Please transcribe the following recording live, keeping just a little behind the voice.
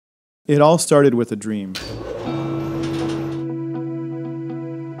It all started with a dream.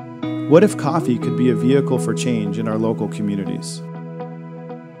 What if coffee could be a vehicle for change in our local communities?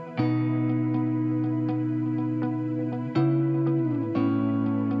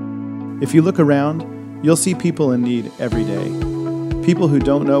 If you look around, you'll see people in need every day. People who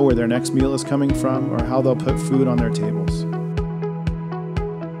don't know where their next meal is coming from or how they'll put food on their tables.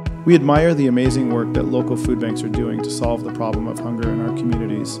 We admire the amazing work that local food banks are doing to solve the problem of hunger in our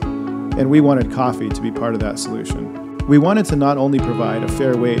communities, and we wanted coffee to be part of that solution. We wanted to not only provide a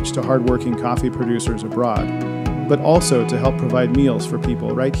fair wage to hardworking coffee producers abroad, but also to help provide meals for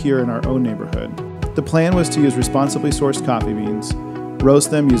people right here in our own neighborhood. The plan was to use responsibly sourced coffee beans,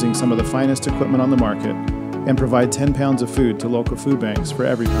 roast them using some of the finest equipment on the market, and provide 10 pounds of food to local food banks for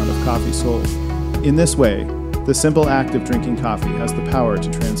every pound of coffee sold. In this way, the simple act of drinking coffee has the power to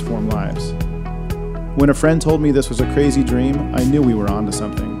transform lives. When a friend told me this was a crazy dream, I knew we were onto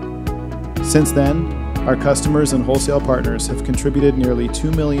something. Since then, our customers and wholesale partners have contributed nearly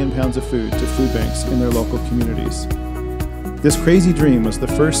 2 million pounds of food to food banks in their local communities. This crazy dream was the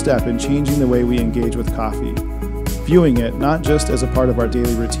first step in changing the way we engage with coffee, viewing it not just as a part of our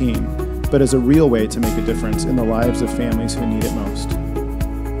daily routine, but as a real way to make a difference in the lives of families who need it most.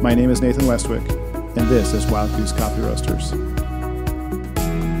 My name is Nathan Westwick, and this is Wild Goose Coffee Roasters.